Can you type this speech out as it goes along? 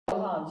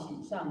号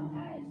请上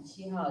台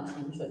，7号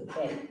请准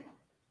备。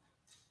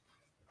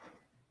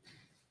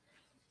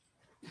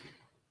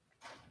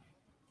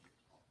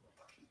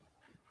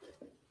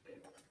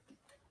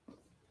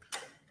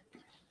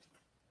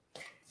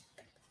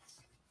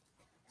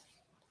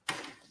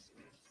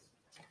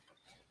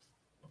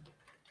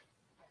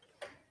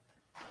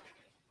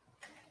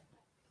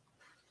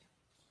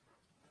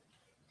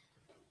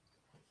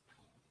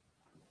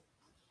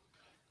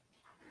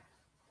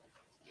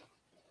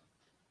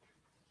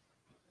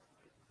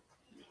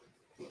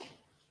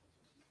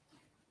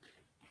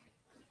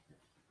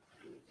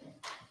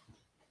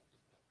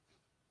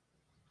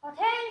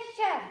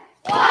Attention!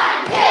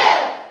 1, 2,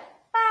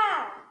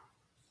 bow!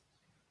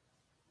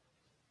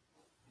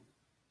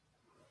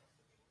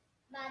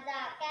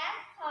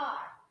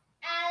 Madagascar.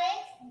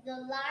 Alex the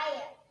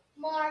lion,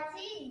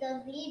 Marty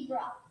the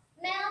zebra,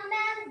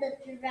 Mailman the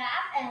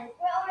giraffe, and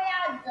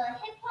Gloria the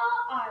hippo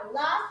are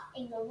lost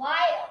in the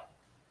wild.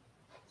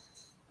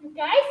 You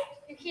guys,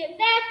 you hear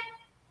that?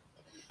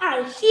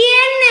 I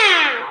hear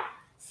now.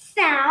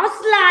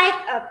 Sounds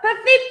like a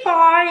perfect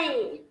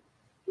party.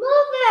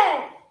 Move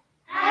it!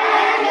 I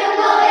like to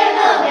move it,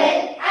 move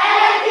it. I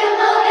like to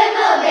move it,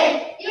 move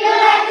it. You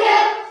like to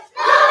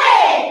move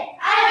it.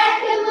 I like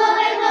to move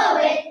it,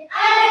 move it.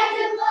 I like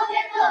to move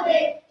it, move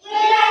it.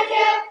 You like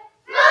to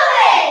move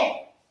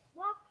it.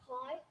 What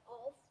kind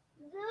of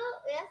zoo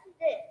is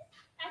this?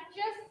 I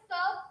just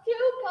saw 2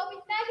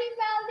 COVID-19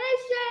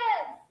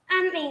 foundations.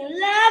 I'm in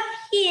love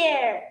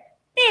here.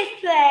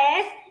 This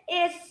place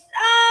is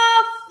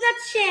off the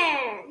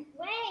chain.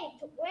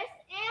 Wait, where's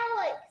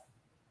Alex?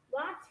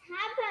 What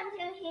happened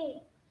to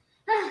him?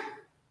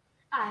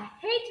 I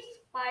hate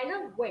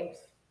spider webs.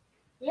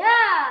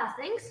 Yeah,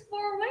 thanks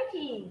for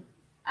waiting.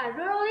 I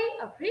really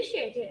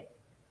appreciate it.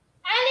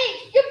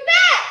 Alex, you're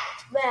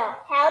back! Well,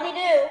 howdy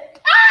do.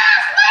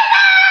 Ah,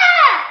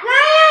 spider!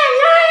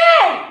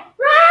 Lion!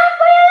 Run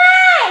for your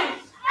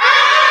life!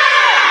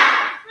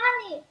 Ah!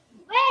 Honey,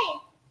 wait.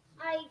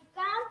 I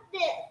got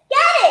this.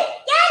 Get it!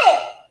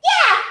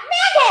 Yeah,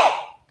 make it!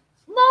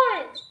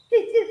 Lawrence,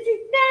 sit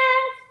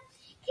down.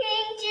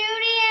 King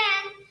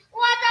Julian,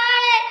 what are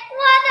they?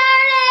 What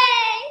are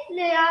they?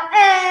 They are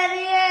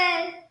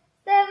aliens.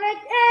 Seven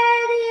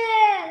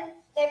aliens.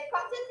 They've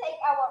come to take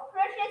our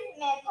precious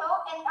metal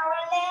and our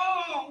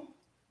land.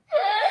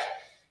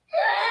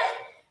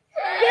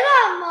 Get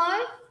up,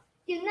 Mark.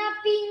 Do not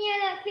be near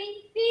the queen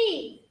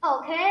bee,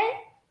 okay?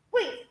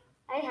 Wait,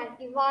 I have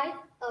devised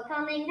a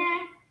cunning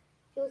hack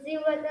to see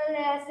whether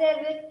they are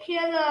savage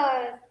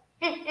killers.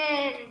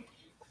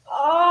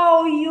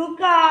 Oh, you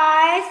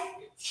guys,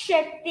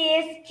 check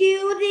this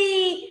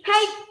cutie.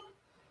 Hey,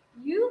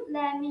 you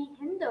let me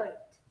handle it.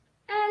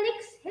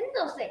 Alex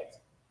handles it.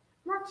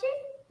 Martin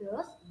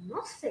does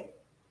nothing.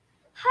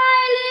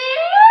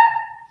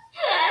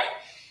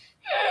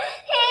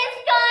 He's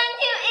going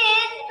to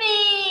eat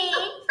me.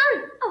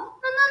 Sorry. Oh,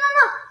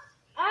 no.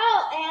 Oh,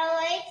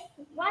 Alex,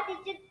 what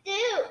did you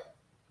do?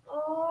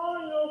 Oh,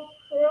 you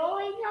poor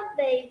little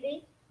baby.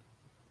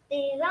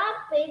 Did that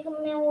big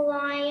male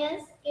lion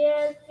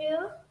scare you?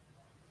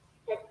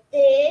 It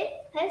did.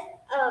 He's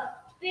a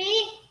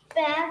big,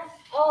 bad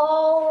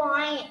old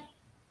lion,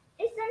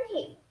 isn't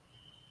he?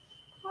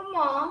 Come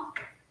on,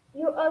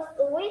 you're a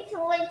sweet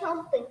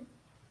little thing.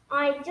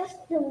 I just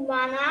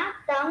wanna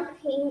dunk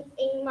him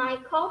in my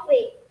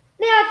coffee.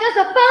 They are just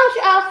a bunch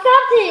of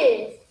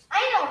softies.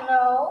 I don't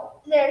know.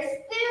 There's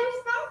still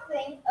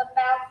something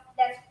about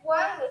that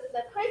one with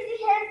the crazy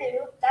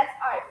hairdo that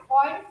I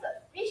find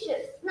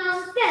suspicious.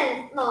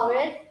 Nonsense,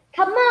 Lawrence.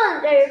 Come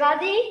on,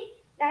 everybody.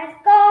 Let's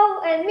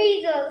go and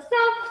meet the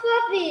soft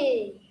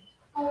fluffy.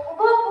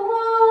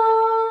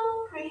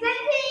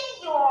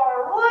 Presenting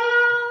your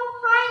Royal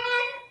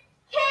Highness,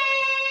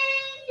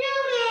 King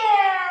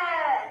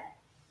Julian.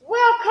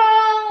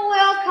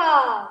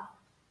 Welcome.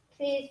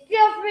 Please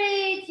feel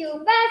free to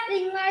bask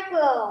in my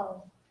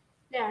clothes.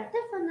 They are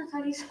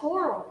definitely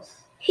squirrels.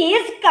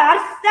 He's got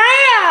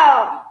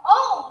style.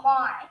 Oh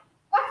my,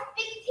 what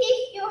big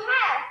teeth you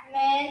have,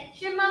 man.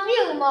 Shame on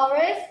you,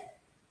 Morris.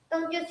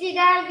 Don't you see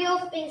that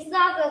you've been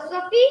stuck a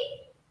fluffy?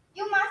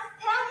 You must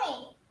tell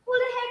me, who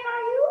the heck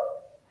are you?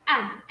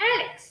 I'm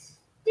Alex,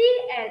 the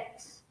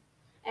Alex,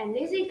 and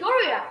this is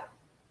Gloria,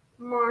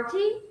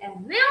 Marty,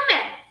 and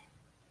Mailman.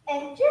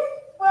 And just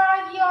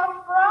where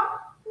you're from?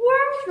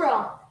 We're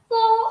from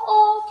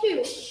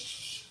 402.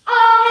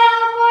 All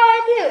hail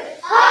 402!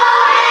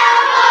 All hail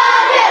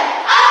 402!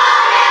 All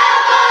hail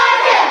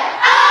 402!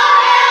 All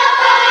hail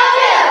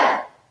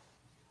 402!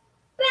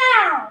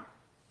 Bow!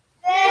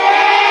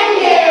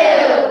 Thank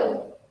you!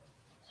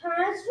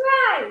 Turns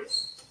right.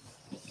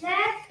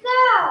 Let's go!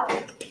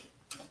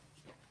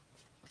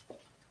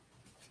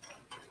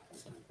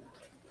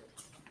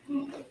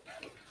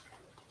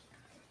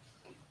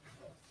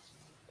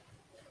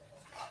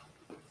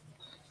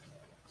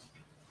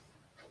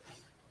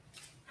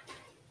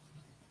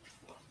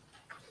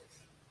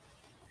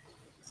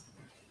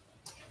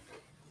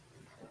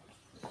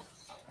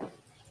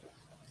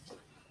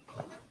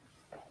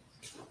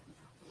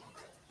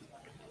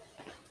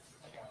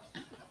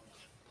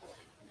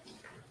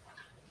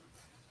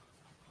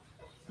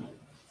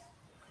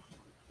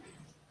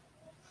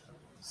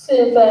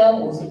 4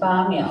分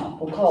58秒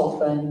不扣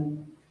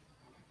分。